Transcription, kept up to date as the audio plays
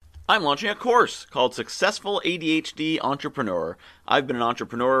I'm launching a course called Successful ADHD Entrepreneur. I've been an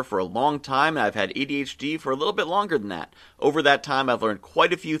entrepreneur for a long time, and I've had ADHD for a little bit longer than that. Over that time, I've learned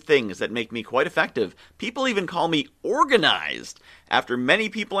quite a few things that make me quite effective. People even call me organized. After many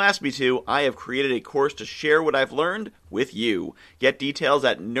people ask me to, I have created a course to share what I've learned with you. Get details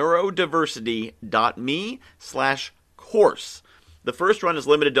at neurodiversity.me/course. The first run is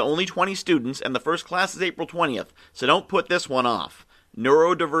limited to only 20 students, and the first class is April 20th, so don't put this one off.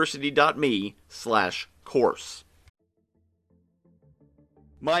 neurodiversity.me/course.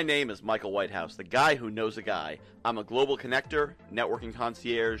 My name is Michael Whitehouse, the guy who knows a guy. I'm a global connector, networking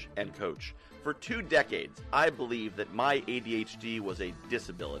concierge, and coach. For 2 decades, I believed that my ADHD was a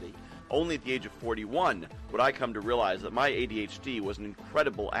disability. Only at the age of 41 would I come to realize that my ADHD was an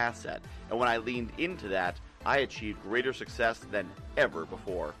incredible asset, and when I leaned into that, I achieved greater success than ever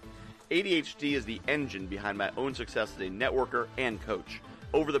before. ADHD is the engine behind my own success as a networker and coach.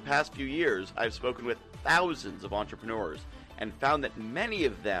 Over the past few years, I've spoken with thousands of entrepreneurs and found that many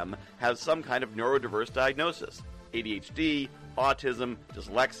of them have some kind of neurodiverse diagnosis: ADHD, autism,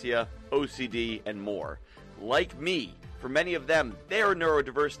 dyslexia, OCD, and more. Like me, for many of them, their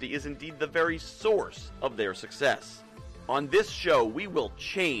neurodiversity is indeed the very source of their success. On this show, we will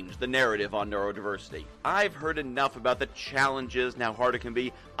change the narrative on neurodiversity. I've heard enough about the challenges and how hard it can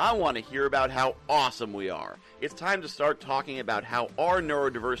be. I want to hear about how awesome we are. It's time to start talking about how our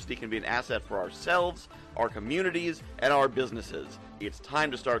neurodiversity can be an asset for ourselves, our communities, and our businesses. It's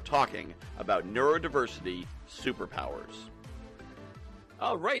time to start talking about neurodiversity superpowers.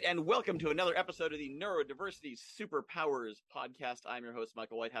 All right, and welcome to another episode of the Neurodiversity Superpowers podcast. I'm your host,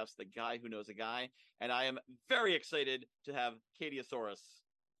 Michael Whitehouse, the guy who knows a guy, and I am very excited to have Catiosaurus,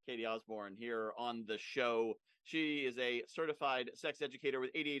 Katie Osborne, here on the show. She is a certified sex educator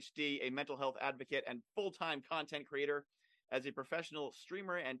with ADHD, a mental health advocate, and full-time content creator. As a professional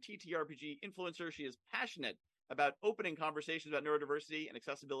streamer and TTRPG influencer, she is passionate about opening conversations about neurodiversity and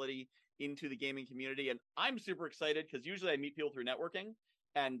accessibility into the gaming community, and I'm super excited because usually I meet people through networking.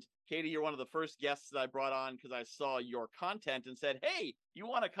 And Katie, you're one of the first guests that I brought on because I saw your content and said, hey, you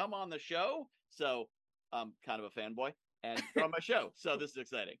want to come on the show? So I'm kind of a fanboy and you're on my show. So this is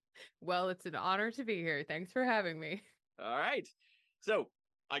exciting. Well, it's an honor to be here. Thanks for having me. All right. So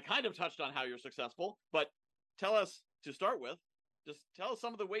I kind of touched on how you're successful, but tell us, to start with, just tell us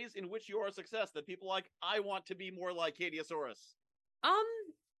some of the ways in which you are a success that people like, I want to be more like Catiosaurus.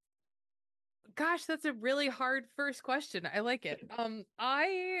 Gosh, that's a really hard first question. I like it.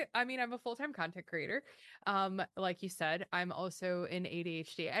 I mean, I'm a full-time content creator. Like you said, I'm also an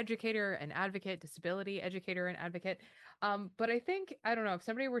ADHD educator, an advocate, disability educator and advocate. But I think, I don't know, if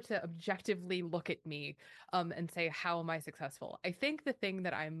somebody were to objectively look at me, and say, how am I successful? I think the thing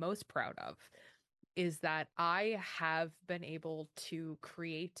that I'm most proud of is that I have been able to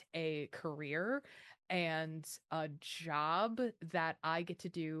create a career and a job that I get to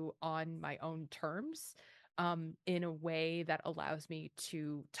do on my own terms, in a way that allows me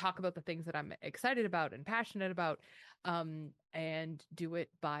to talk about the things that I'm excited about and passionate about, and do it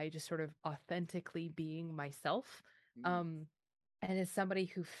by just sort of authentically being myself. Um, and as somebody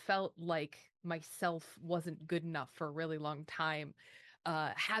who felt like myself wasn't good enough for a really long time,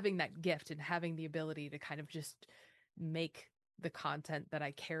 having that gift and having the ability to kind of just make the content that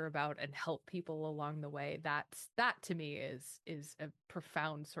I care about and help people along the way, that to me is a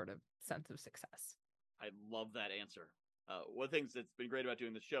profound sort of sense of success. I love that answer. One of the things that's been great about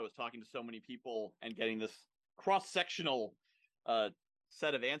doing this show is talking to so many people and getting this cross-sectional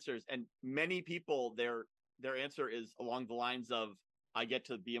set of answers. And many people, their answer is along the lines of, I get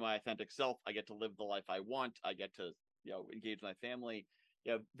to be my authentic self. I get to live the life I want. I get to, engage my family.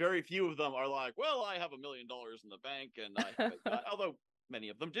 Very few of them are like, well, I have $1 million in the bank, and although many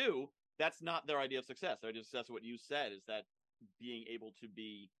of them do, that's not their idea of success. Their idea of success, what you said, is that being able to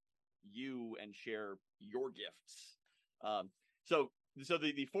be you and share your gifts. So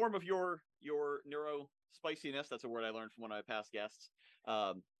the form of your neuro spiciness, that's a word I learned from one of my past guests,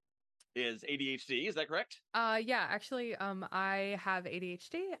 is ADHD. Is that correct? Yeah, actually, I have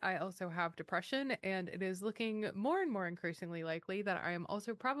ADHD. I also have depression, and it is looking more and more increasingly likely that I am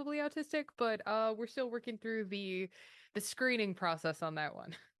also probably autistic, but we're still working through the screening process on that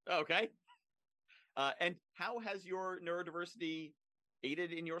one. Okay. And how has your neurodiversity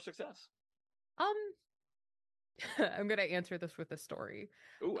aided in your success? Um, I'm gonna answer this with a story.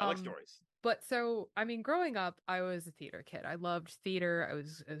 Ooh, I like stories. But so, I mean, growing up, I was a theater kid. I loved theater. It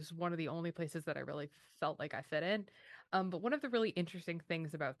was one of the only places that I really felt like I fit in. But one of the really interesting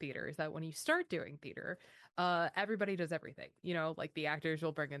things about theater is that when you start doing theater, everybody does everything. You know, like the actors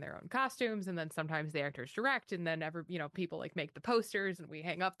will bring in their own costumes, and then sometimes the actors direct, and then people like make the posters, and we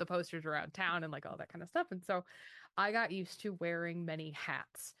hang up the posters around town and like all that kind of stuff. And so, I got used to wearing many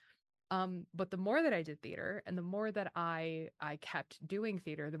hats. But the more that I did theater and the more that I kept doing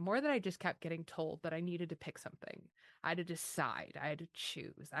theater, the more that I just kept getting told that I needed to pick something. I had to decide, I had to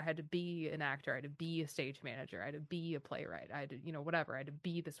choose. I had to be an actor, I had to be a stage manager, I had to be a playwright, I had to, whatever, I had to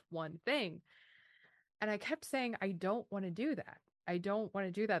be this one thing. And I kept saying, I don't want to do that. I don't want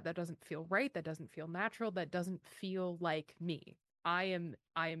to do that. That doesn't feel right. That doesn't feel natural. That doesn't feel like me. I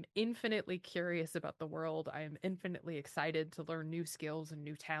am infinitely curious about the world. I am infinitely excited to learn new skills and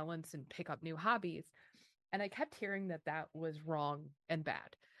new talents and pick up new hobbies. And I kept hearing that that was wrong and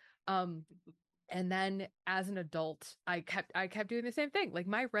bad. Um, and then as an adult, I kept doing the same thing. Like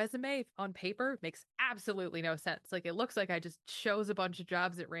my resume on paper makes absolutely no sense. Like it looks like I just chose a bunch of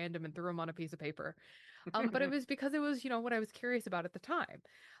jobs at random and threw them on a piece of paper. But it was because it was, what I was curious about at the time.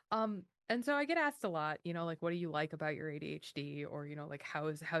 And so I get asked a lot, like, what do you like about your ADHD? Or, like,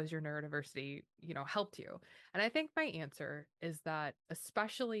 how's your neurodiversity, helped you? And I think my answer is that,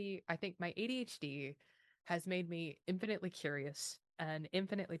 especially, I think my ADHD has made me infinitely curious and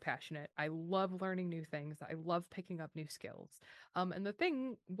infinitely passionate. I love learning new things. I love picking up new skills. And the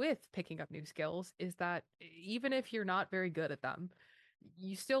thing with picking up new skills is that even if you're not very good at them,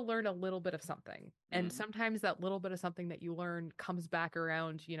 you still learn a little bit of something. And Mhm. sometimes that little bit of something that you learn comes back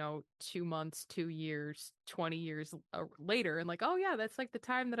around, 2 months, 2 years, 20 years later. And like, oh, yeah, that's like the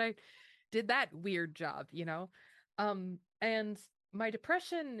time that I did that weird job. And my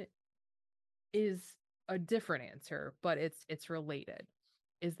depression is a different answer, but it's related.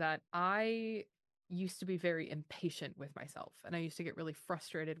 Is that I used to be very impatient with myself and I used to get really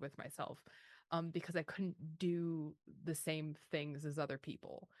frustrated with myself because I couldn't do the same things as other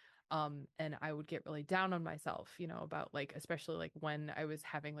people. And I would get really down on myself, about like, especially like when I was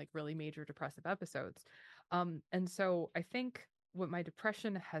having like really major depressive episodes. And so I think what my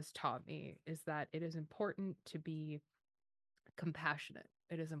depression has taught me is that it is important to be compassionate.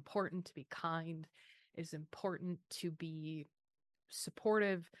 It is important to be kind. It is important to be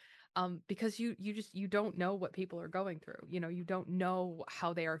supportive, because you don't know what people are going through. You don't know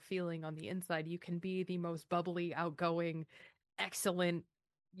how they are feeling on the inside. You can be the most bubbly, outgoing, excellent,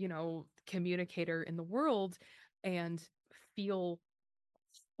 communicator in the world and feel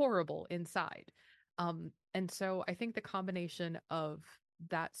horrible inside. And so I think the combination of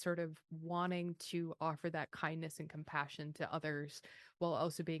that sort of wanting to offer that kindness and compassion to others while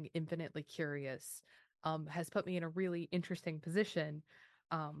also being infinitely curious has put me in a really interesting position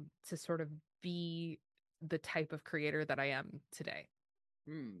to sort of be the type of creator that I am today.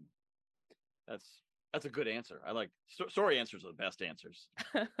 Hmm. That's a good answer. I like story answers are the best answers.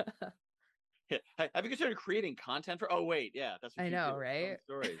 Yeah. Have you considered creating content for? Oh wait, yeah, that's what I you do. know, Telling right?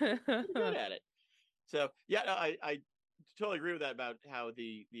 stories. Pretty good at it. So yeah, no, I totally agree with that about how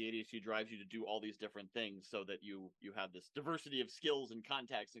the ADHD drives you to do all these different things so that you have this diversity of skills and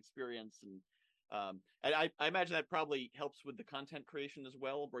contacts and experience and I imagine that probably helps with the content creation as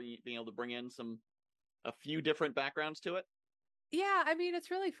well, being able to bring in a few different backgrounds to it. Yeah, I mean,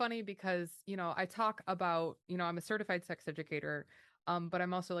 it's really funny because, I talk about, I'm a certified sex educator, but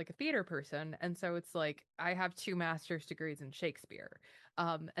I'm also like a theater person. And so it's like I have two master's degrees in Shakespeare.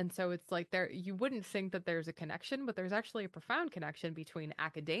 And so it's like you wouldn't think that there's a connection, but there's actually a profound connection between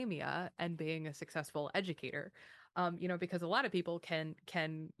academia and being a successful educator. Because a lot of people can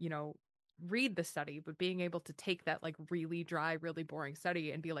read the study, but being able to take that like really dry, really boring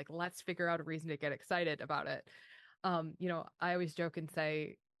study and be like, let's figure out a reason to get excited about it. I always joke and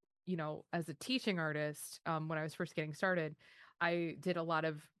say, as a teaching artist, when I was first getting started, I did a lot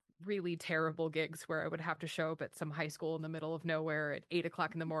of really terrible gigs where I would have to show up at some high school in the middle of nowhere at 8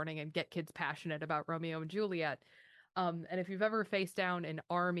 o'clock in the morning and get kids passionate about Romeo and Juliet. And if you've ever faced down an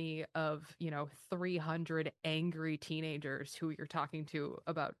army of, 300 angry teenagers who you're talking to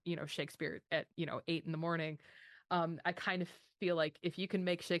about, Shakespeare at, 8 in the morning, I kind of feel like if you can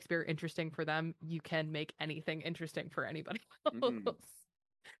make Shakespeare interesting for them, you can make anything interesting for anybody else. Mm-hmm.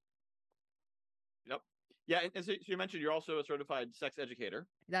 Yep. Yeah, and so you mentioned you're also a certified sex educator,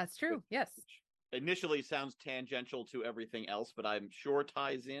 That's which, true. Yes. which initially sounds tangential to everything else, but I'm sure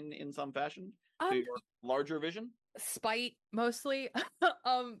ties in some fashion to Um, your larger vision. spite mostly.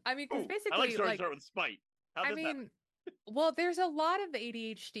 I mean, because Ooh, I like basically, stories like, start with spite. How I does that? mean, well, there's a lot of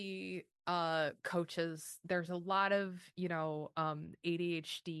ADHD coaches. There's a lot of,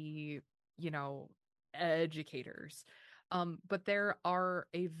 ADHD, educators. But there are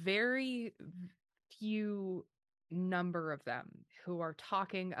a very few number of them who are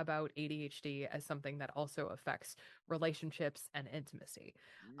talking about ADHD as something that also affects relationships and intimacy.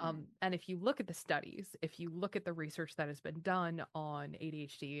 And if you look at the studies, if you look at the research that has been done on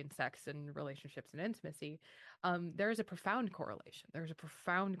ADHD and sex and relationships and intimacy, there is a profound correlation. There's a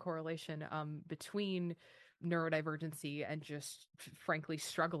profound correlation between neurodivergency and just frankly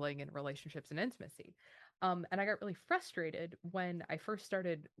struggling in relationships and intimacy. And I got really frustrated when I first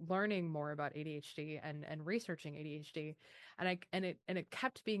started learning more about ADHD and researching ADHD, and it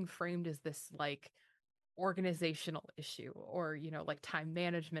kept being framed as this like organizational issue, or like time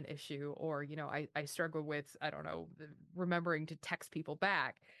management issue, or I struggle with, I don't know, remembering to text people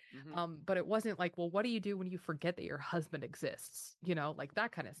back. But it wasn't like, well, what do you do when you forget that your husband exists, like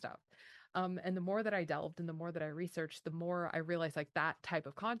that kind of stuff. And the more that I delved and the more that I researched, the more I realized like that type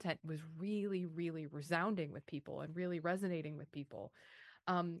of content was really, really resounding with people and really resonating with people.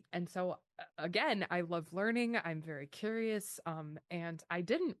 And so again, I love learning. I'm very curious. And I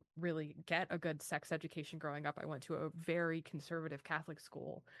didn't really get a good sex education growing up. I went to a very conservative Catholic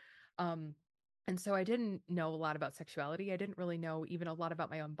school. And so I didn't know a lot about sexuality. I didn't really know even a lot about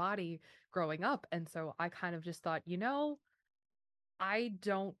my own body growing up. And so I kind of just thought, I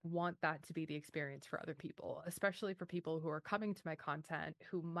don't want that to be the experience for other people, especially for people who are coming to my content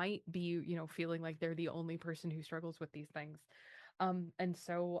who might be, feeling like they're the only person who struggles with these things. And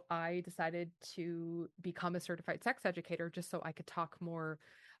so I decided to become a certified sex educator just so I could talk more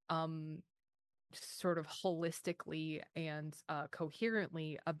um, sort of holistically and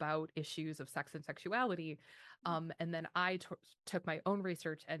coherently about issues of sex and sexuality. And then I took my own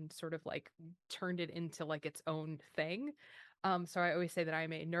research and sort of like turned it into like its own thing. So I always say that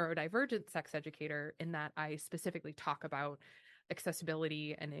I'm a neurodivergent sex educator in that I specifically talk about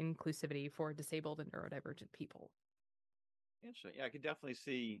accessibility and inclusivity for disabled and neurodivergent people. Interesting. Yeah, I could definitely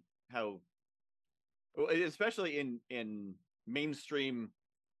see how, well, especially in mainstream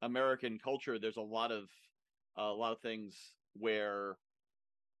American culture, there's a lot of things where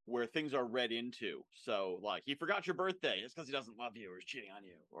things are read into. So like, he forgot your birthday, it's because he doesn't love you or is cheating on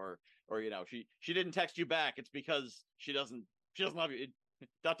you, or she didn't text you back, it's because she doesn't love you.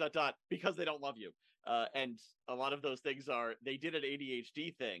 Dot dot dot, because they don't love you. And a lot of those things are, they did an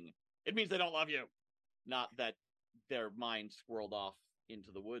ADHD thing. It means they don't love you, not that their mind squirreled off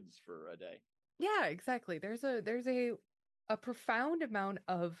into the woods for a day. Yeah, exactly. There's a profound amount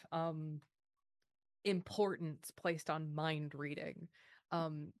of importance placed on mind reading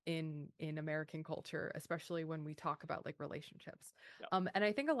in American culture, especially when we talk about like relationships. Yeah. And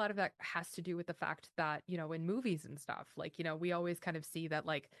I think a lot of that has to do with the fact that, in movies and stuff, like, we always kind of see that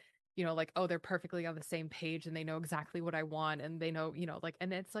like, like, oh, they're perfectly on the same page and they know exactly what I want and they know, like,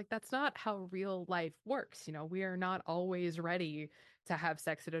 and it's like that's not how real life works. We are not always ready to have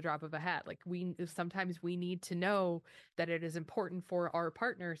sex at a drop of a hat. Like, sometimes we need to know that it is important for our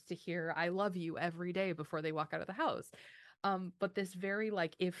partners to hear I love you every day before they walk out of the house. But this very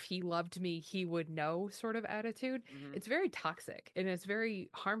like, if he loved me, he would know sort of attitude, it's very toxic and it's very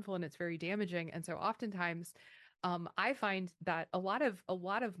harmful and it's very damaging. And so oftentimes I find that a lot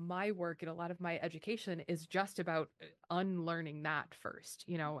of my work and a lot of my education is just about unlearning that first,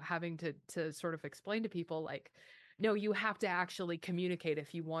 having to sort of explain to people like, no, you have to actually communicate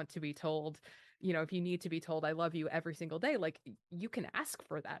if you want to be told, if you need to be told I love you every single day, like you can ask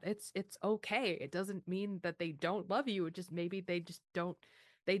for that. It's okay. It doesn't mean that they don't love you. It just maybe they just don't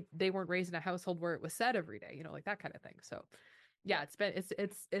they weren't raised in a household where it was said every day, like that kind of thing. So yeah, Yeah.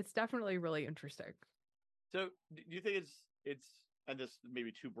 it's definitely really interesting. So do you think it's and this may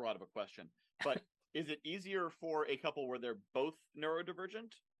be too broad of a question, but is it easier for a couple where they're both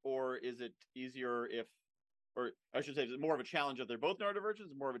neurodivergent, or is it easier if, or I should say, is it more of a challenge if they're both neurodivergent?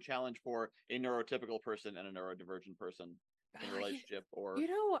 Is it more of a challenge for a neurotypical person and a neurodivergent person in a Oh, relationship? Or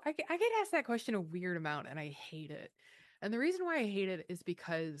I get asked that question a weird amount and I hate it. And the reason why I hate it is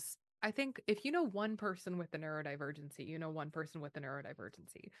because I think if you know one person with the neurodivergency, you know one person with the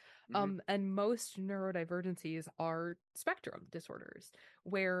neurodivergency. mm-hmm. And most neurodivergencies are spectrum disorders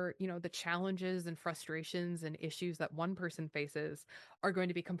where, the challenges and frustrations and issues that one person faces are going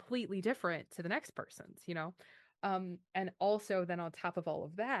to be completely different to the next person's. And also then on top of all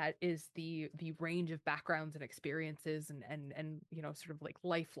of that is the range of backgrounds and experiences and sort of like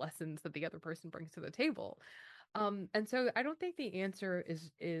life lessons that the other person brings to the table. And so I don't think the answer is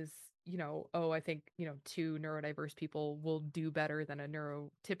oh, I think, two neurodiverse people will do better than a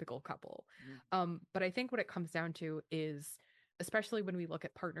neurotypical couple. Mm-hmm. But I think what it comes down to is, especially when we look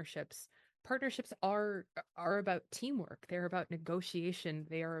at partnerships, partnerships are about teamwork. They're about negotiation.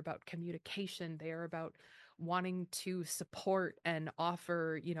 They are about communication. They are about wanting to support and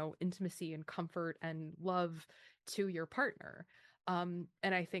offer, intimacy and comfort and love to your partner. And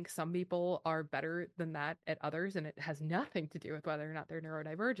I think some people are better than that at others, and it has nothing to do with whether or not they're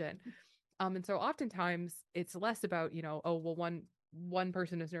neurodivergent. And so oftentimes it's less about, oh, well, one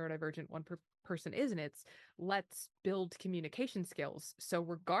person is neurodivergent, person isn't. It's let's build communication skills. So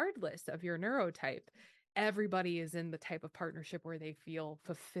regardless of your neurotype, everybody is in the type of partnership where they feel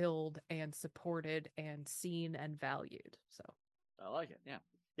fulfilled and supported and seen and valued. So I like it. Yeah.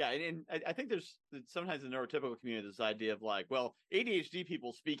 Yeah. And I think there's sometimes in the neurotypical community, this idea of like, well, ADHD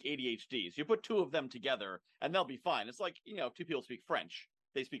people speak ADHD. So you put two of them together and they'll be fine. It's like, two people speak French.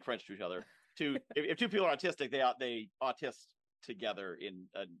 They speak French to each other. If two people are autistic, they autist together in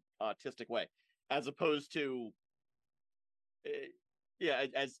an autistic way, as opposed to,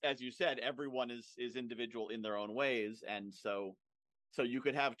 as you said, everyone is individual in their own ways. And so you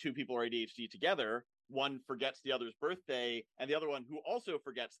could have two people who are ADHD together. One forgets the other's birthday, and the other one, who also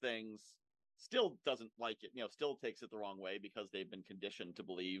forgets things, still doesn't like it, still takes it the wrong way because they've been conditioned to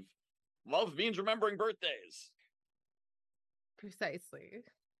believe love means remembering birthdays. Precisely.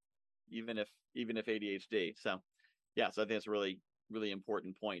 Even if ADHD. So I think that's a really, really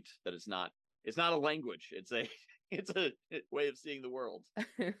important point, that it's not a language. It's a way of seeing the world.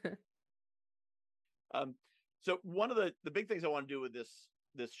 So one of the big things I want to do with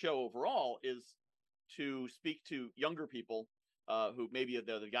this show overall is to speak to younger people who maybe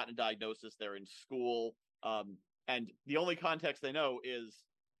they've gotten a diagnosis, they're in school, and the only context they know is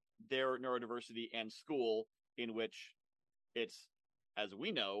their neurodiversity and school, in which it's, as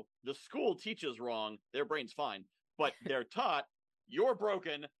we know, the school teaches wrong, their brain's fine, but they're taught, you're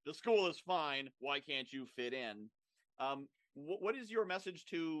broken, the school is fine, why can't you fit in? What is your message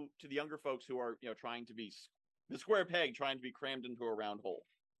to the younger folks who are trying to be the square peg, trying to be crammed into a round hole?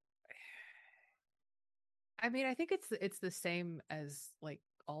 I mean, I think it's the same as like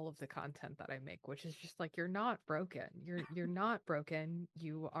all of the content that I make, which is just like, you're not broken. You're not broken.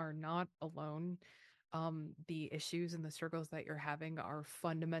 You are not alone. The issues and the struggles that you're having are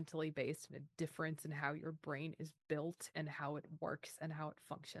fundamentally based in a difference in how your brain is built and how it works and how it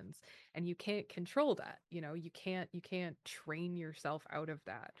functions. And you can't control that. You can't train yourself out of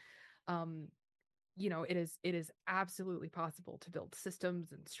that. It is absolutely possible to build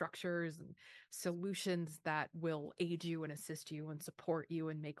systems and structures and solutions that will aid you and assist you and support you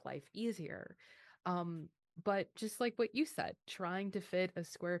and make life easier. But just like what you said, trying to fit a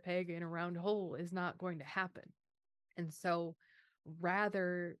square peg in a round hole is not going to happen. And so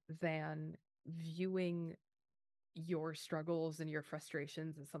rather than viewing your struggles and your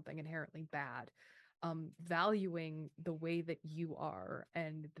frustrations as something inherently bad, valuing the way that you are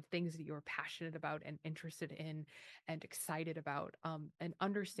and the things that you're passionate about and interested in and excited about, and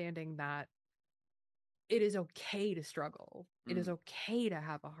understanding that it is okay to struggle. It is okay to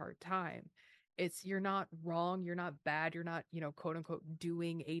have a hard time. You're not wrong. You're not bad. You're not, quote unquote,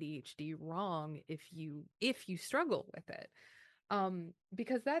 doing ADHD wrong if you struggle with it.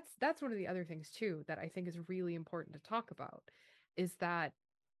 Because that's one of the other things too, that I think is really important to talk about, is that,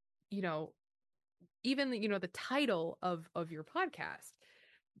 even the title of your podcast,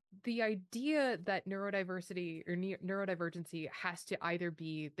 the idea that neurodiversity or neurodivergency has to either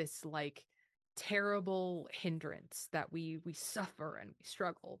be this like terrible hindrance that we suffer and we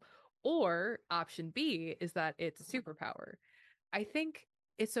struggle, or option B is that it's a superpower. I think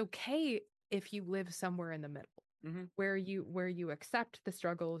it's okay if you live somewhere in the middle, where you accept the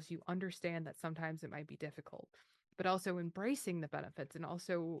struggles, you understand that sometimes it might be difficult, but also embracing the benefits and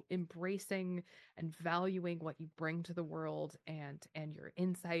also embracing and valuing what you bring to the world and your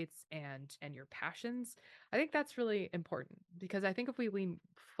insights and your passions. I think that's really important, because I think if we lean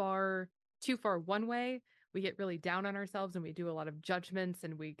too far one way, we get really down on ourselves and we do a lot of judgments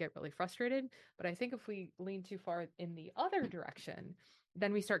and we get really frustrated. But I think if we lean too far in the other direction,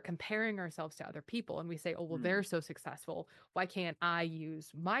 then we start comparing ourselves to other people and we say, oh, well, they're so successful, why can't I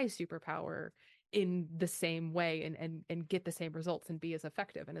use my superpower in the same way and get the same results and be as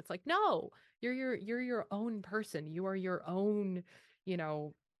effective? And it's like, no, you're your own person. You are your own,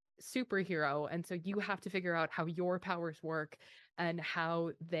 superhero. And so you have to figure out how your powers work and how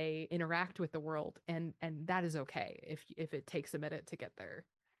they interact with the world. And that is okay if it takes a minute to get there.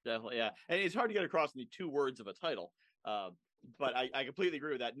 Definitely. Yeah. And it's hard to get across in the 2 words of a title. But I completely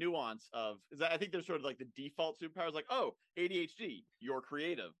agree with that nuance of, I think there's sort of like the default superpowers, like, oh, ADHD, you're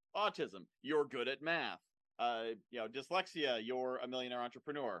creative. Autism, you're good at math. Dyslexia, you're a millionaire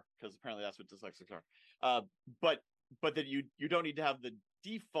entrepreneur, because apparently that's what dyslexics are. But but that you don't need to have the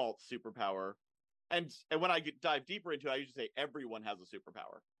default superpower. And when I dive deeper into it, I usually say everyone has a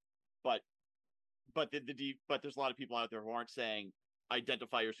superpower, but but there's a lot of people out there who aren't saying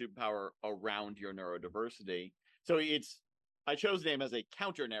identify your superpower around your neurodiversity. So I chose the name as a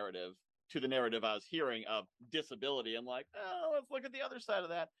counter narrative to the narrative I was hearing of disability. I'm like, oh, let's look at the other side of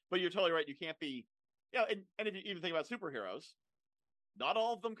that. But you're totally right. You can't be, and if you even think about superheroes, not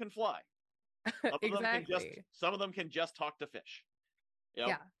all of them can fly. Exactly. Some of them can just talk to fish.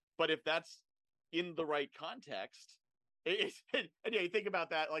 Yeah. But if that's in the right context, and you think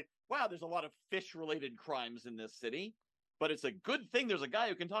about that, like, wow, there's a lot of fish-related crimes in this city, but it's a good thing there's a guy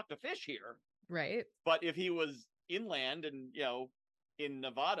who can talk to fish here. Right. But if he was inland and, in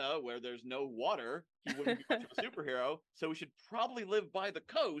Nevada where there's no water, he wouldn't be much of a superhero. So we should probably live by the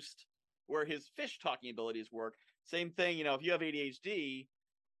coast where his fish talking abilities work. Same thing, if you have ADHD,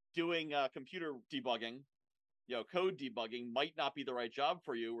 doing computer debugging, code debugging might not be the right job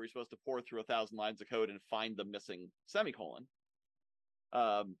for you, where you're supposed to pour through 1,000 lines of code and find the missing semicolon.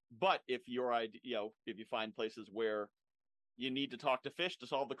 But if if you find places where you need to talk to fish to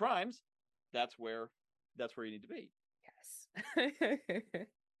solve the crimes, that's where you need to be. Yes.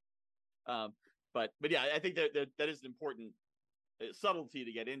 But yeah, I think that is an important subtlety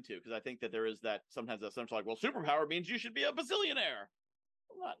to get into, because I think that there is that sometimes that assumption like, well, superpower means you should be a bazillionaire.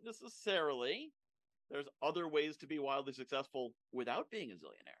 Well, not necessarily. There's other ways to be wildly successful without being a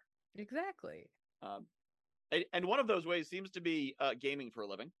zillionaire. Exactly. And one of those ways seems to be gaming for a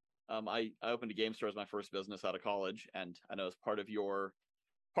living. I opened a game store as my first business out of college, and I know as part of your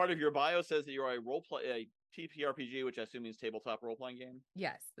bio says that you're a TTRPG, which I assume means tabletop role-playing game.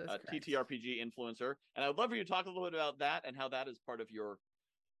 Yes, that's correct. TTRPG influencer, and I would love for you to talk a little bit about that and how that is part of your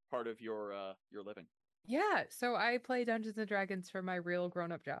living. Yeah, so I play Dungeons and Dragons for my real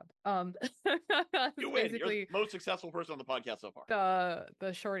grown-up job. You win. You're the most successful person on the podcast so far.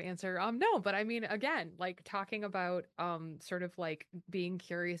 The short answer, no, but I mean, again, like talking about sort of like being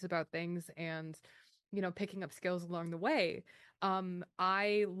curious about things and picking up skills along the way.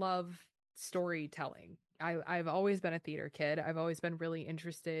 I love storytelling. I've always been a theater kid. I've always been really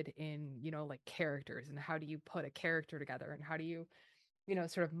interested in like characters and how do you put a character together and how do you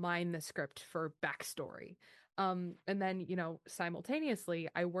sort of mine the script for backstory. And then, simultaneously,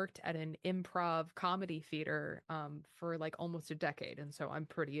 I worked at an improv comedy theater for like almost a decade. And so I'm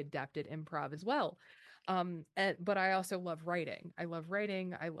pretty adept at improv as well. But I also love writing. I love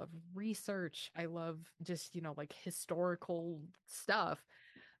writing. I love research. I love just, like historical stuff.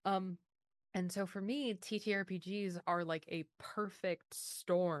 And so for me, TTRPGs are like a perfect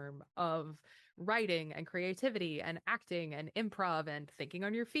storm of writing and creativity and acting and improv and thinking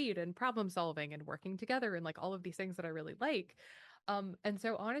on your feet and problem solving and working together and like all of these things that I really like. And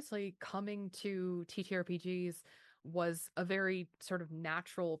so honestly, coming to TTRPGs was a very sort of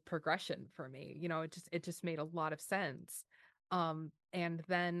natural progression for me. It just made a lot of sense. And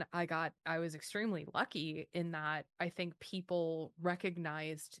then I was extremely lucky in that I think people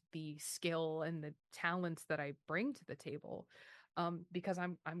recognized the skill and the talents that I bring to the table. Because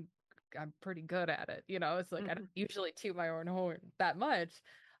I'm pretty good at it. It's like I don't usually toot my own horn that much.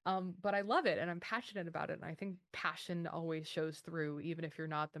 But I love it and I'm passionate about it. And I think passion always shows through, even if you're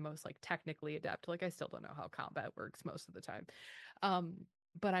not the most like technically adept. Like I still don't know how combat works most of the time.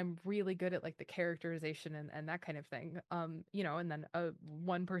 But I'm really good at like the characterization and that kind of thing. And then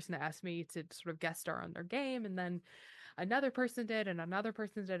one person asked me to sort of guest star on their game, and then another person did, and another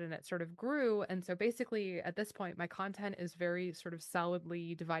person did, and it sort of grew. And so basically at this point, my content is very sort of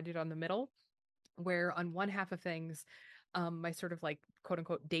solidly divided on the middle, where on one half of things, my sort of like quote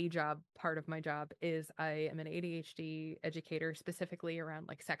unquote day job part of my job is I am an ADHD educator specifically around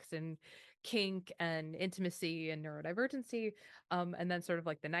like sex and kink and intimacy and neurodivergency. And then sort of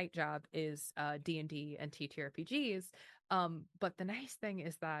like the night job is D&D and TTRPGs. But the nice thing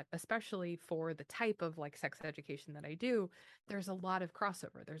is that, especially for the type of like sex education that I do, there's a lot of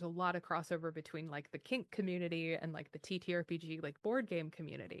crossover. There's a lot of crossover between like the kink community and like the TTRPG like board game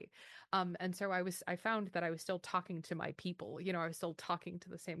community. And so I found that I was still talking to my people. I was still talking to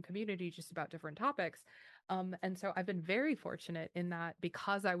the same community, just about different topics. And so I've been very fortunate in that,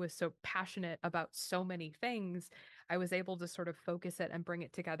 because I was so passionate about so many things, I was able to sort of focus it and bring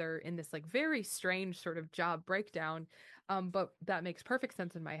it together in this like very strange sort of job breakdown. But that makes perfect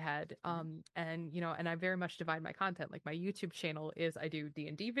sense in my head. And I very much divide my content. Like my YouTube channel is I do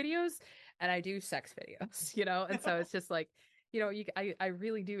D&D videos and I do sex videos, and so it's just like, I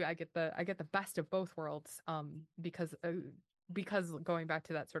really do. I get the best of both worlds. Because going back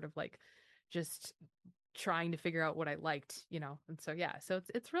to that sort of like just trying to figure out what I liked, and so yeah, so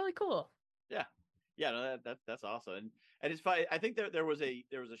it's really cool. Yeah. Yeah, no, that's awesome, and it's funny. I think there was a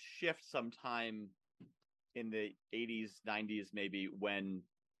shift sometime in the 80s, 90s, maybe when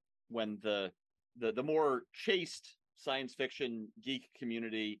the more chaste science fiction geek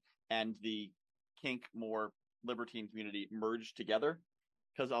community and the kink more libertine community merged together.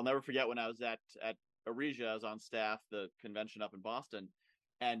 Because I'll never forget when I was at Aresia, I was on staff, the convention up in Boston,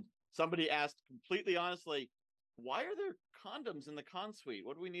 and somebody asked completely honestly, "Why are there condoms in the con suite?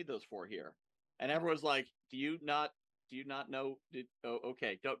 What do we need those for here?" And everyone's like, "Do you not know? Oh,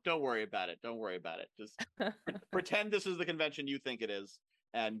 okay, don't worry about it. Don't worry about it. Just pretend this is the convention you think it is,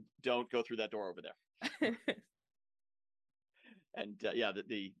 and don't go through that door over there." And yeah,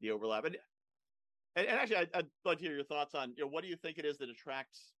 the overlap, and actually, I'd like to hear your thoughts on, what do you think it is that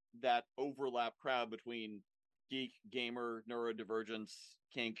attracts that overlap crowd between geek, gamer, neurodivergence,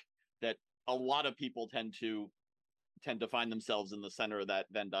 kink, that a lot of people tend to find themselves in the center of that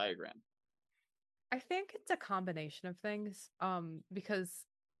Venn diagram. I think it's a combination of things, because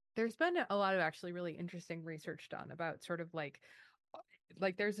there's been a lot of actually really interesting research done about sort of like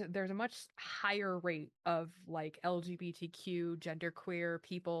there's a much higher rate of like LGBTQ genderqueer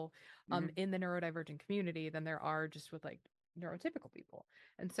people in the neurodivergent community than there are just with like neurotypical people.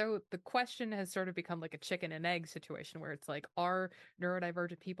 And so the question has sort of become like a chicken and egg situation where it's like, are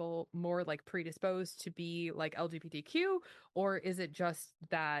neurodivergent people more like predisposed to be like LGBTQ, or is it just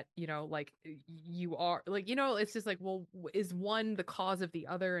that, like you are like, it's just like, well, is one the cause of the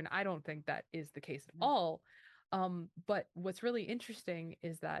other? And I don't think that is the case at all. But what's really interesting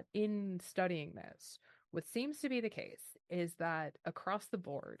is that in studying this, what seems to be the case is that across the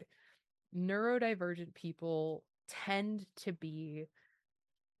board, neurodivergent people tend to be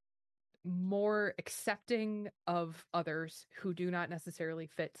more accepting of others who do not necessarily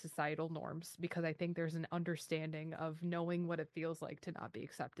fit societal norms, because I think there's an understanding of knowing what it feels like to not be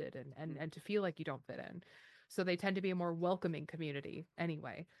accepted and to feel like you don't fit in. So they tend to be a more welcoming community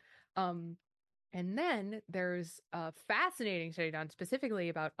anyway. And then there's a fascinating study done specifically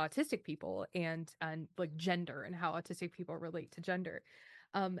about autistic people and like gender and how autistic people relate to gender.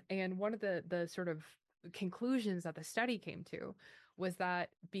 And one of the sort of conclusions that the study came to was that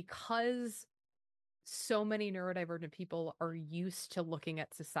because so many neurodivergent people are used to looking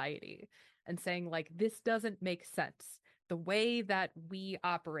at society and saying like, this doesn't make sense. The way that we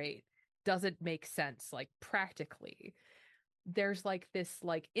operate doesn't make sense, like practically. There's like this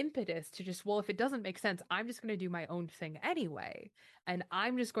like impetus to just, well, if it doesn't make sense, I'm just going to do my own thing anyway. And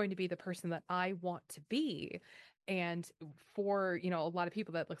I'm just going to be the person that I want to be. And for, a lot of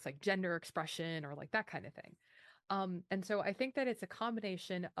people that looks like gender expression or like that kind of thing. And so I think that it's a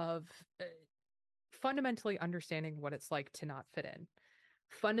combination of fundamentally understanding what it's like to not fit in,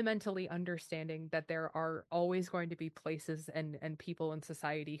 fundamentally understanding that there are always going to be places and people in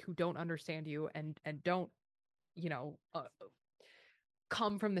society who don't understand you and don't,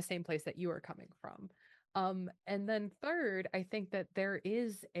 come from the same place that you are coming from. And then third, I think that there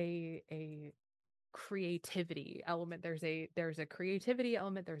is a creativity element. There's a creativity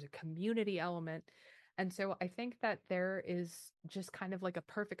element, there's a community element. And so I think that there is just kind of like a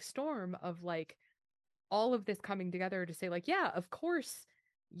perfect storm of like all of this coming together to say like, yeah, of course,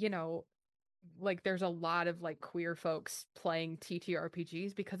 you know, like there's a lot of like queer folks playing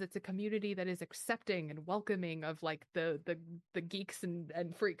TTRPGs because it's a community that is accepting and welcoming of like the geeks and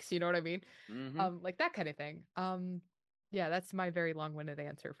freaks, you know what I mean? Like that kind of thing. Yeah, that's my very long-winded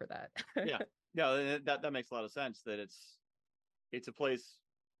answer for that. Yeah. No, that makes a lot of sense, that it's a place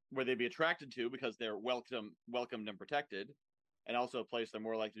where they'd be attracted to because they're welcomed and protected, and also a place they're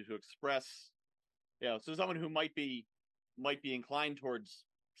more likely to express. So someone who might be inclined towards,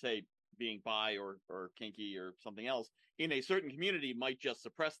 say, being bi or kinky or something else in a certain community might just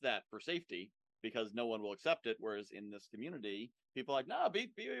suppress that for safety because no one will accept it. Whereas in this community, people are like, no,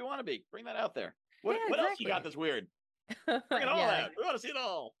 be who you want to be. Bring that out there. Yeah, What else you got that's weird? Bring it all Yeah, out. We want to see it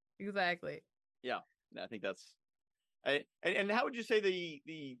all. exactly. Yeah, I think that's. And how would you say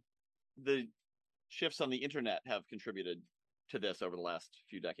the shifts on the internet have contributed to this over the last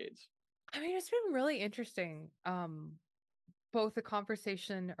few decades? I mean, it's been really interesting. Both the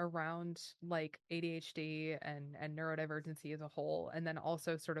conversation around like ADHD and neurodivergency as a whole, and then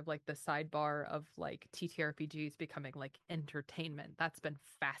also sort of like the sidebar of like TTRPGs becoming like entertainment. That's been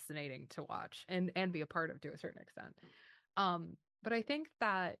fascinating to watch and be a part of to a certain extent. But I think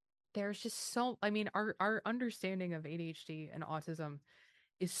that there's just I mean, our understanding of ADHD and autism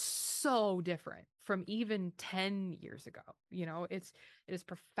is so different from even 10 years ago. It is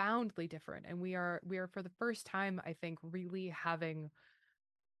profoundly different. And we are for the first time, I think, really having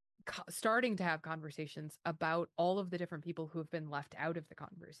starting to have conversations about all of the different people who have been left out of the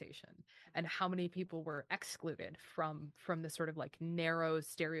conversation, and how many people were excluded from the sort of like narrow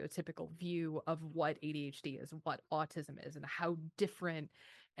stereotypical view of what ADHD is, what autism is, and how different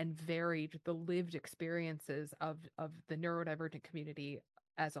and varied the lived experiences of the neurodivergent community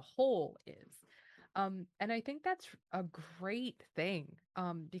as a whole is. And I think that's a great thing,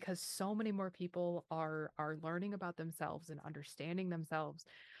 because so many more people are learning about themselves and understanding themselves.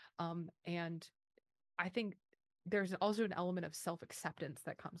 And I think there's also an element of self-acceptance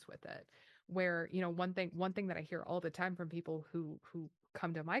that comes with it, where, one thing that I hear all the time from people who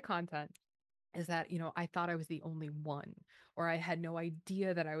come to my content is that, I thought I was the only one, or I had no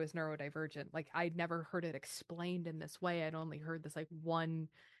idea that I was neurodivergent. Like, I'd never heard it explained in this way. I'd only heard this like one,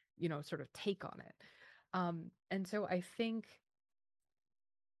 sort of take on it. And so I think,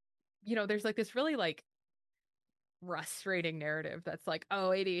 there's like this really like frustrating narrative that's like, oh,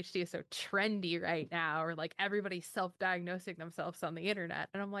 ADHD is so trendy right now, or like everybody's self-diagnosing themselves on the internet.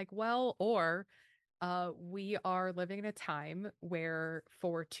 And I'm like, well, or we are living in a time where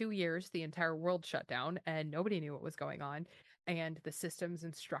for 2 years the entire world shut down and nobody knew what was going on. And the systems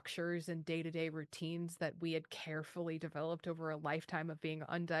and structures and day-to-day routines that we had carefully developed over a lifetime of being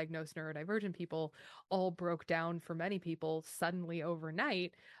undiagnosed neurodivergent people all broke down for many people suddenly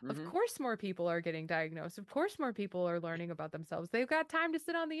overnight. Of Mm-hmm. course, more people are getting diagnosed. Of course, more people are learning about themselves. They've got time to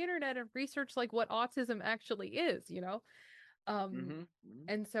sit on the internet and research like what autism actually is. um Mm-hmm. Mm-hmm.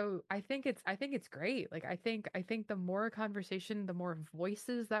 and so I think it's great. Like, I think the more conversation, the more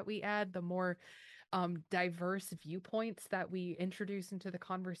voices that we add, the more diverse viewpoints that we introduce into the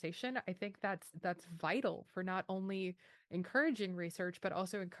conversation, I think that's vital for not only encouraging research but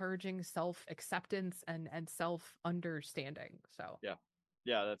also encouraging self-acceptance and self-understanding. So Yeah.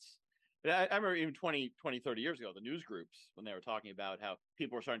 Yeah, I remember even 30 years ago, the news groups, when they were talking about how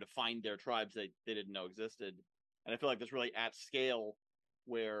people were starting to find their tribes they didn't know existed. And I feel like that's really at scale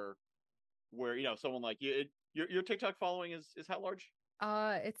where someone like you, your TikTok following is how large?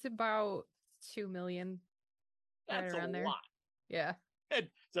 it's about 2 million, right That's a around there. lot. Yeah. And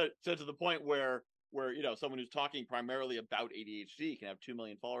so to the point where someone who's talking primarily about ADHD can have 2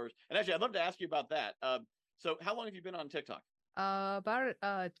 million followers. And actually, I'd love to ask you about that. So how long have you been on TikTok? About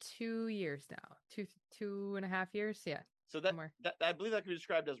 2 years now. 2.5 years. Yeah. So that Somewhere. that I believe that can be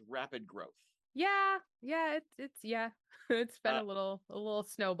described as rapid growth. Yeah, it's yeah. It's been Uh, a little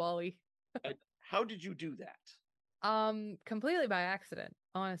snowbally. how did you do that? Completely by accident,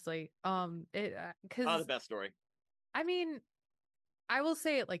 honestly. It Ah, the because best story. I mean, I will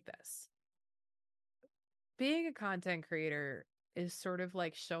say it like this. Being a content creator is sort of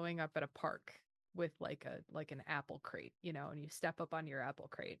like showing up at a park with like an apple crate, and you step up on your apple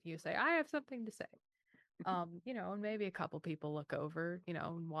crate. You say, "I have something to say." And maybe a couple people look over,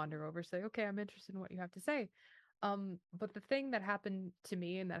 and wander over, say, okay, I'm interested in what you have to say. But the thing that happened to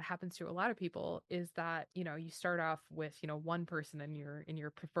me and that happens to a lot of people is that, you start off with, one person in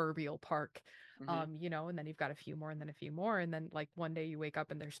your proverbial park, Mm-hmm. and then you've got a few more and then a few more. And then like one day you wake up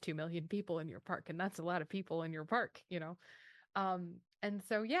and there's 2 million people in your park, and that's a lot of people in your park. And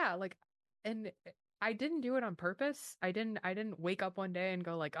so yeah, like, and I didn't do it on purpose. I didn't wake up one day and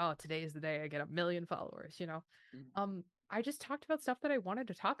go like, oh, today is the day I get 1 million followers. I just talked about stuff that I wanted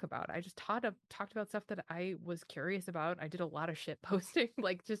to talk about. I just talked about stuff that I was curious about. I did a lot of shit posting,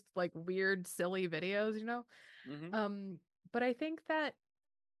 like just like weird, silly videos. Mm-hmm. Um, but I think that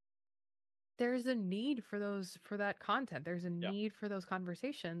there's a need for that content. There's a Yeah. need for those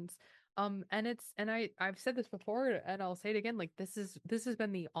conversations. I've said this before and I'll say it again, like this has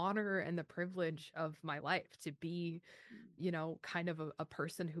been the honor and the privilege of my life to be, kind of a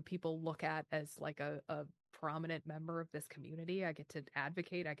person who people look at as like a prominent member of this community. I get to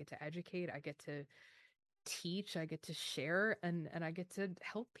advocate, I get to educate, I get to teach, I get to share, and I get to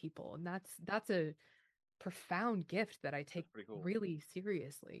help people. And that's a profound gift that I take That's pretty cool. really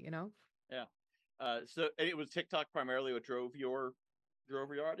seriously. Yeah. So and it was TikTok primarily what drove your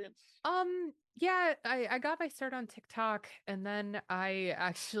audience. Yeah, I got my start on TikTok, and then I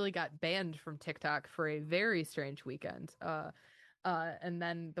actually got banned from TikTok for a very strange weekend. And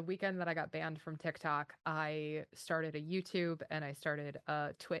then the weekend that I got banned from TikTok, I started a YouTube and I started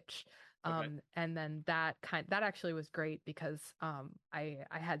Twitch. Okay. And then that actually was great because I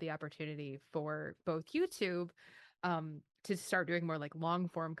had the opportunity for both YouTube to start doing more like long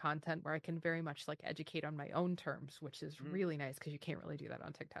form content where I can very much like educate on my own terms, which is Mm-hmm. really nice because you can't really do that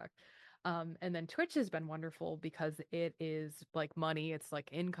on TikTok. And then Twitch has been wonderful because it is like money, it's like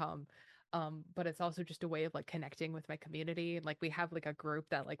income. But it's also just a way of like connecting with my community. And like we have like a group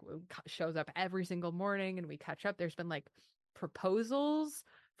that like shows up every single morning and we catch up. There's been like proposals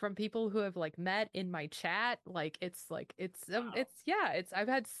from people who have like met in my chat. Wow. It's I've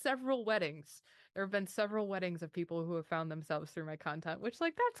had several weddings. There have been several weddings of people who have found themselves through my content, which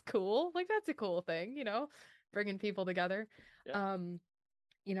like that's cool. Like that's a cool thing, bringing people together. Yeah. Um,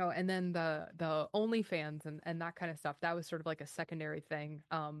 and then the OnlyFans and that kind of stuff, that was sort of like a secondary thing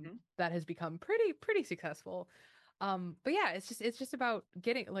Mhm. that has become pretty successful. But yeah, it's just about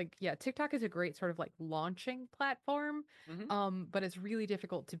getting like, yeah, TikTok is a great sort of like launching platform. Mhm. But it's really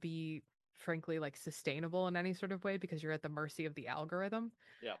difficult to be frankly like sustainable in any sort of way because you're at the mercy of the algorithm.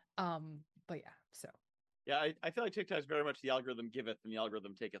 Yeah. But yeah, so Yeah, I feel like TikTok is very much the algorithm giveth and the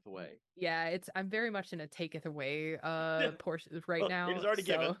algorithm taketh away. yeah, I'm very much in a taketh away Yeah. portion right Well, it is now. already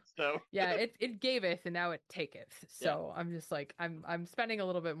given, So so yeah, it gaveth and now it taketh. yeah. So I'm just like I'm spending a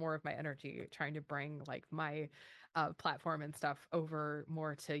little bit more of my energy trying to bring like my platform and stuff over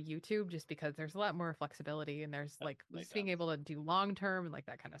more to YouTube just because there's a lot more flexibility and there's That like makes just being sense. able to do long term and like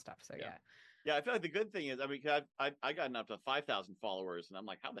that kind of stuff. So Yeah. Yeah, I feel like the good thing is, I mean, 'cause I gotten up to 5,000 followers, and I'm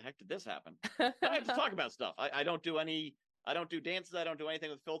like, how the heck did this happen? But I just yeah. talk about stuff. I don't do any, I don't do dances. I don't do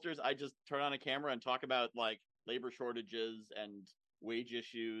anything with filters. I just turn on a camera and talk about like labor shortages and wage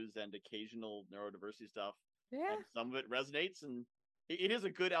issues and occasional neurodiversity stuff. Yeah. And some of it resonates, and it is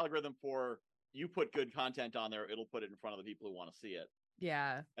a good algorithm for you put good content on there, it'll put it in front of the people who want to see it,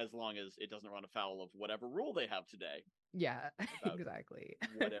 Yeah. as long as it doesn't run afoul of whatever rule they have today Yeah. about Exactly.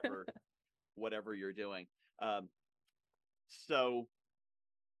 whatever you're doing. Um, so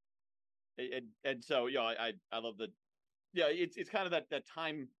and so I love the it's kind of that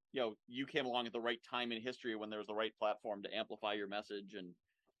time, you came along at the right time in history when there was the right platform to amplify your message, and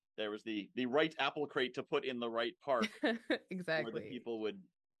there was the right apple crate to put in the right park where the Exactly. people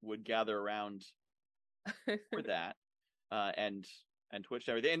would gather around for that, and Twitch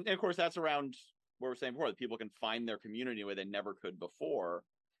and everything, and of course that's around what we're saying before, that people can find their community where they never could before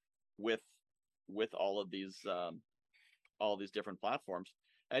with all of these different platforms.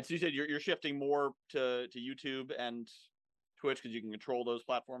 And so you said you're shifting more to YouTube and Twitch because you can control those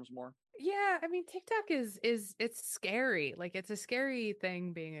platforms more. Yeah, I mean TikTok is it's scary. Like it's a scary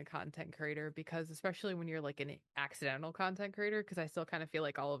thing being a content creator because especially when you're like an accidental content creator because I still kind of feel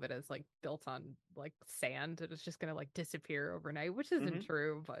like all of it is like built on like sand and it's just going to like disappear overnight, which isn't Mm-hmm.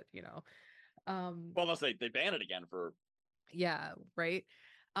 true, but um Well, unless they ban it again for. yeah, right.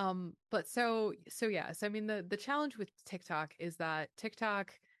 But so yeah, so I mean the challenge with TikTok is that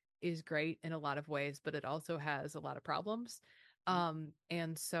TikTok is great in a lot of ways, but it also has a lot of problems.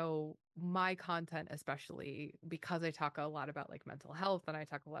 And so my content, especially because I talk a lot about like mental health and I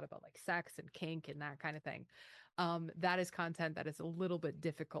talk a lot about like sex and kink and that kind of thing, that is content that is a little bit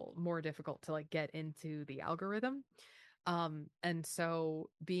more difficult to like get into the algorithm. And so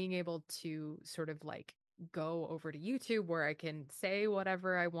being able to sort of like go over to YouTube where I can say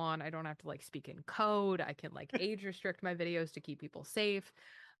whatever I want. I don't have to like speak in code. I can like age restrict my videos to keep people safe.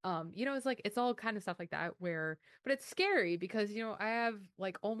 It's like it's all kind of stuff like that but it's scary because I have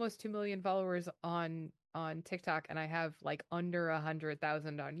like almost 2 million followers on TikTok and I have like under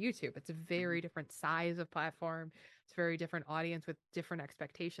 100,000 on YouTube. It's a Mm-hmm. very different size of platform. It's a very different audience with different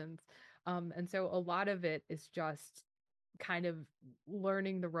expectations. And so a lot of it is just kind of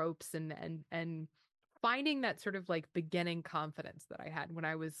learning the ropes and finding that sort of like beginning confidence that I had when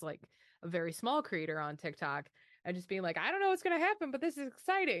I was like a very small creator on TikTok and just being like, I don't know what's going to happen, but this is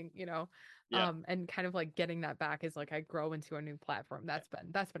exciting. Yeah. And kind of like getting that back as like I grow into a new platform. That's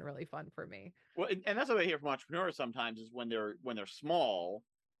been really fun for me. Well, and that's what I hear from entrepreneurs sometimes is when they're small,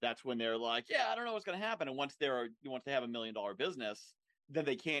 that's when they're like, yeah, I don't know what's going to happen. And once they have $1 million business, then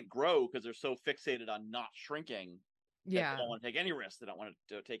they can't grow because they're so fixated on not shrinking that they Yeah. don't want to take any risks. They don't want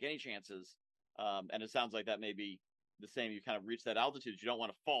to take any chances. And it sounds like that may be the same. You kind of reach that altitude. You don't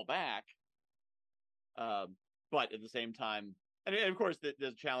want to fall back. But at the same time, and of course, there's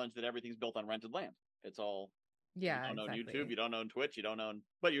a challenge that everything's built on rented land. It's all, you Yeah, don't own YouTube, exactly. you don't own Twitch, you don't own,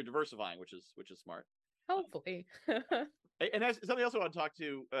 but you're diversifying, which is smart. Hopefully. And that's something else I want to talk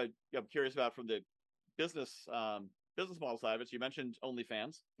to. I'm curious about from the business business model side of it. So you mentioned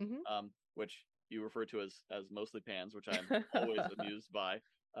OnlyFans, hmm which you refer to as mostly pans, which I'm always amused by.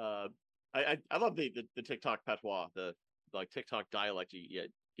 Uh, I love the TikTok patois, the like TikTok dialect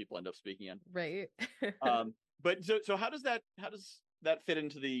people end up speaking in. Right. But so how does that fit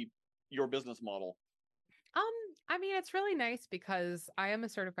into your business model? Um, I mean, it's really nice because I am a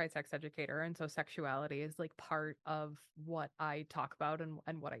certified sex educator, and so sexuality is like part of what I talk about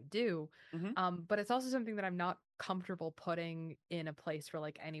and what I do. Mm-hmm. But it's also something that I'm not comfortable putting in a place where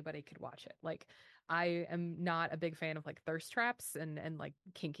like anybody could watch it. Like, I am not a big fan of like thirst traps and like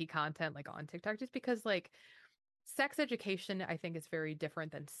kinky content like on TikTok, just because like sex education, I think, is very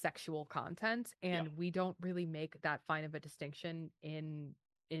different than sexual content, Yeah. and we don't really make that fine of a distinction in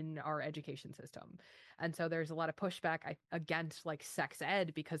our education system. And so there's a lot of pushback against like sex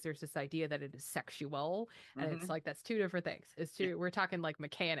ed because there's this idea that it is sexual, and it's Mm-hmm. like that's two different things. It's Yeah. two we're talking like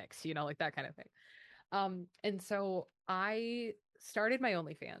mechanics, like that kind of thing. And so I started my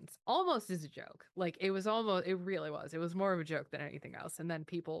OnlyFans almost as a joke. Like it really was. It was more of a joke than anything else. And then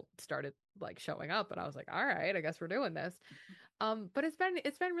people started like showing up and I was like, all right, I guess we're doing this. But it's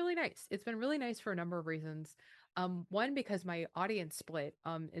been really nice. It's been really nice for a number of reasons. One, because my audience split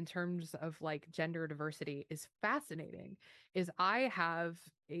in terms of like gender diversity is fascinating. Is I have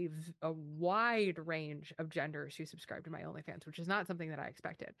a wide range of genders who subscribe to my OnlyFans, which is not something that I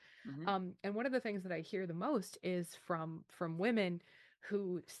expected. Mm-hmm. And one of the things that I hear the most is from women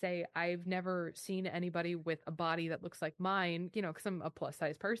who say, I've never seen anybody with a body that looks like mine, because I'm a plus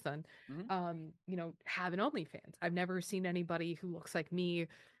size person, Mm-hmm. have an OnlyFans. I've never seen anybody who looks like me,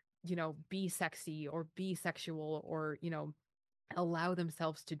 be sexy or be sexual or, allow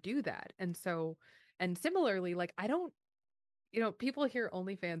themselves to do that. And similarly, like I don't, people hear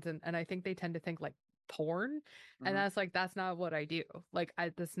OnlyFans and I think they tend to think like porn. And Mm-hmm. that's not what I do.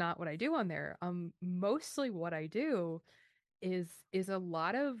 That's not what I do on there. Mostly what I do is a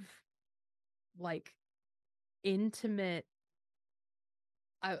lot of like intimate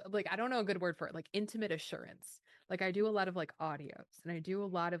I don't know a good word for it, like intimate assurance. Like I do a lot of like audios and I do a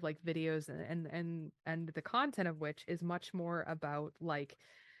lot of like videos and the content of which is much more about like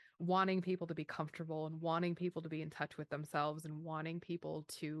wanting people to be comfortable and wanting people to be in touch with themselves and wanting people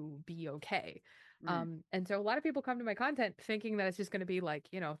to be okay. Mm-hmm. And so a lot of people come to my content thinking that it's just going to be like,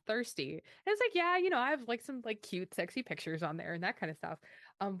 thirsty. And it's like, yeah, I have like some like cute, sexy pictures on there and that kind of stuff.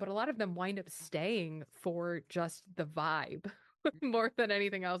 But a lot of them wind up staying for just the vibe more than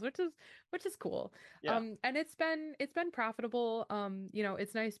anything else, which is cool. Yeah. And it's been profitable.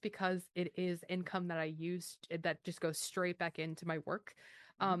 It's nice because it is income that I use that just goes straight back into my work.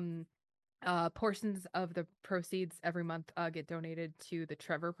 Mm-hmm. um Portions of the proceeds every month get donated to the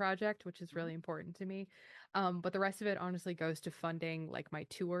Trevor Project, which is Mm-hmm. really important to me. But the rest of it honestly goes to funding like my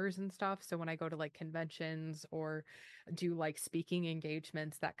tours and stuff. So when I go to like conventions or do like speaking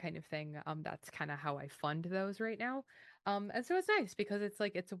engagements, that kind of thing, that's kind of how I fund those right now. And so it's nice because it's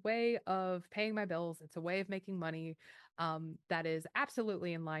like it's a way of paying my bills. It's a way of making money that is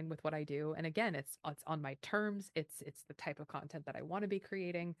absolutely in line with what I do. And again, it's on my terms. It's the type of content that I want to be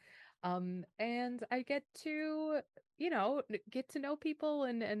creating. And I get to, get to know people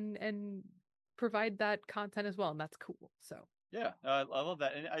and provide that content as well, and that's cool. So Yeah, I love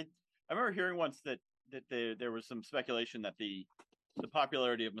that. And I remember hearing once that there was some speculation that the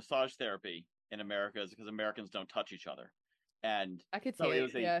popularity of massage therapy in America is because Americans don't touch each other, and I could see so it it.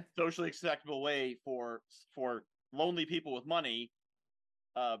 was a Yeah. socially acceptable way for lonely people with money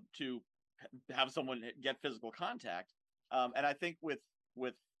to have someone get physical contact. And I think with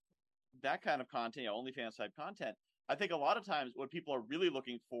that kind of content, OnlyFans type content, I think a lot of times what people are really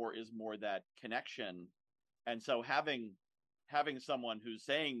looking for is more that connection. And so having someone who's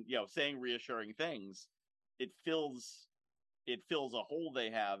saying reassuring things, it fills a hole they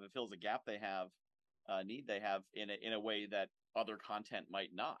have, it fills a gap they have, need they have in a way that other content might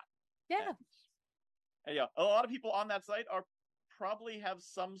not. Yeah. And yeah, a lot of people on that site are probably have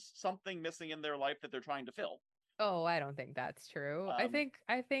something missing in their life that they're trying to fill. Oh, I don't think that's true. I Um, think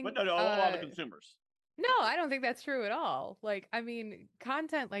I but think no, a lot of consumers. no, I don't think that's true at all. Like, I mean,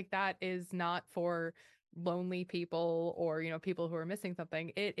 content like that is not for lonely people or, people who are missing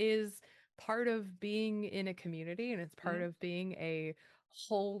something. It is part of being in a community and it's part Mm-hmm. of being a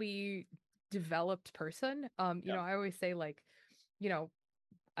wholly developed person. Yeah. I always say like, you know,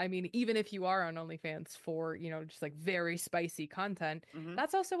 I mean, even if you are on OnlyFans for, just like very spicy content, Mm-hmm.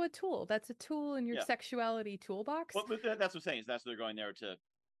 that's also a tool. That's a tool in your Yeah. sexuality toolbox. Well, that's what I'm saying. Is that's what they're going there to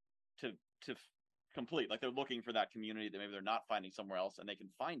to complete. Like they're looking for that community that maybe they're not finding somewhere else, and they can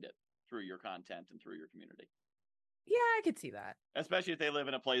find it through your content and through your community. Yeah, I could see that. Especially if they live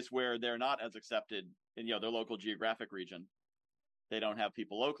in a place where they're not as accepted in their local geographic region. They don't have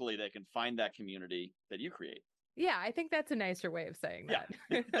people locally. They can find that community that you create. Yeah, I think that's a nicer way of saying Yeah.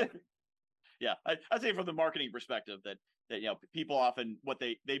 that. Yeah, I'd say from the marketing perspective that people often what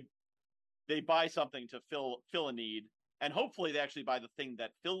they buy something to fill a need, and hopefully they actually buy the thing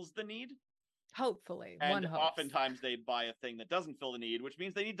that fills the need. Hopefully, one And hopes. oftentimes they buy a thing that doesn't fill the need, which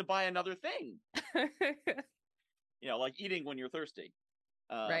means they need to buy another thing. Like eating when you're thirsty.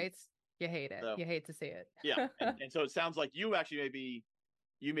 Right? You hate it. So You hate to see it. yeah, and so it sounds like you actually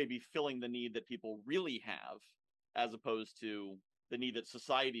may be filling the need that people really have, as opposed to the need that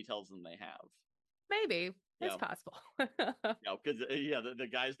society tells them they have. Maybe. It's possible. Because the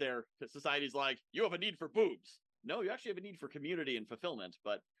guys there, society's like, you have a need for boobs. No, you actually have a need for community and fulfillment,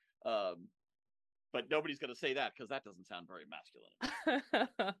 but nobody's going to say that because that doesn't sound very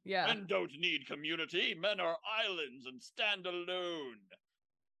masculine. Yeah. Men don't need community. Men are islands and stand alone.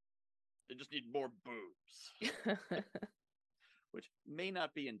 They just need more boobs. Which may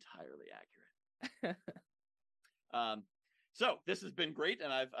not be entirely accurate. So this has been great,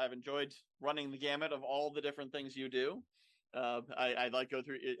 and I've enjoyed running the gamut of all the different things you do. I was going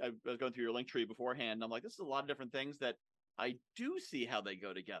through your link tree beforehand, and I'm like, this is a lot of different things that I do see how they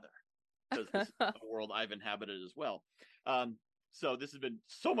go together, because this is a world I've inhabited as well. So this has been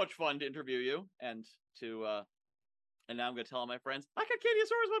so much fun to interview you, and now I'm going to tell all my friends, I got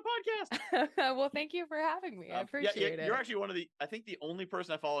Catiosaurus on my podcast. Well, thank you for having me. I appreciate it. You're actually I think the only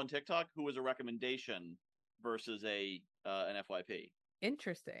person I follow on TikTok who was a recommendation versus an FYP.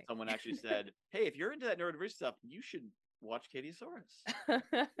 Interesting. Someone actually said, hey, if you're into that neurodiversity stuff, you should watch Catiosaurus.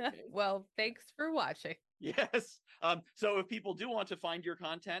 Okay. Well, thanks for watching. Yes. So if people do want to find your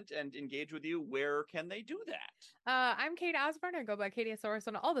content and engage with you, where can they do that? I'm Kate Osborne. I go by Catiosaurus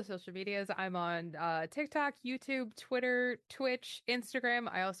on all the social medias. I'm on TikTok, YouTube, Twitter, Twitch,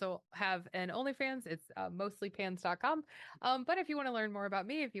 Instagram. I also have an OnlyFans. It's mostlypans.com. But if you want to learn more about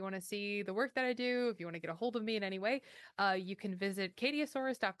me, if you want to see the work that I do, if you want to get a hold of me in any way, you can visit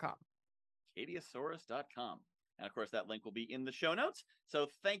Catiosaurus.com. Catiosaurus.com. And of course, that link will be in the show notes. So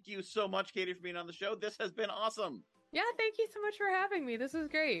thank you so much, Katie, for being on the show. This has been awesome. Yeah, thank you so much for having me. This was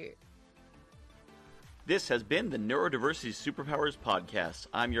great. This has been the Neurodiversity Superpowers Podcast.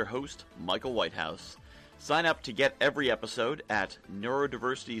 I'm your host, Michael Whitehouse. Sign up to get every episode at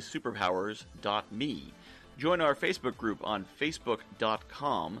neurodiversitysuperpowers.me. Join our Facebook group on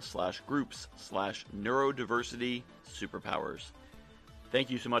facebook.com/groups/neurodiversitysuperpowers. Thank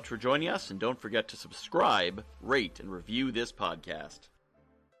you so much for joining us, and don't forget to subscribe, rate, and review this podcast.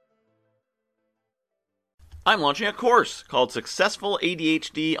 I'm launching a course called Successful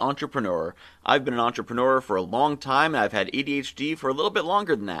ADHD Entrepreneur. I've been an entrepreneur for a long time, and I've had ADHD for a little bit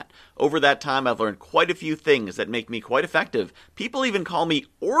longer than that. Over that time, I've learned quite a few things that make me quite effective. People even call me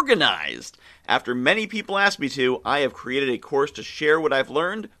organized. After many people ask me to, I have created a course to share what I've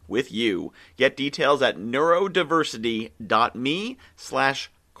learned with you. Get details at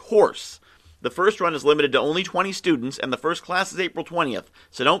neurodiversity.me/course. The first run is limited to only 20 students, and the first class is April 20th,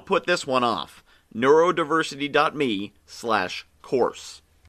 so don't put this one off. neurodiversity.me/course.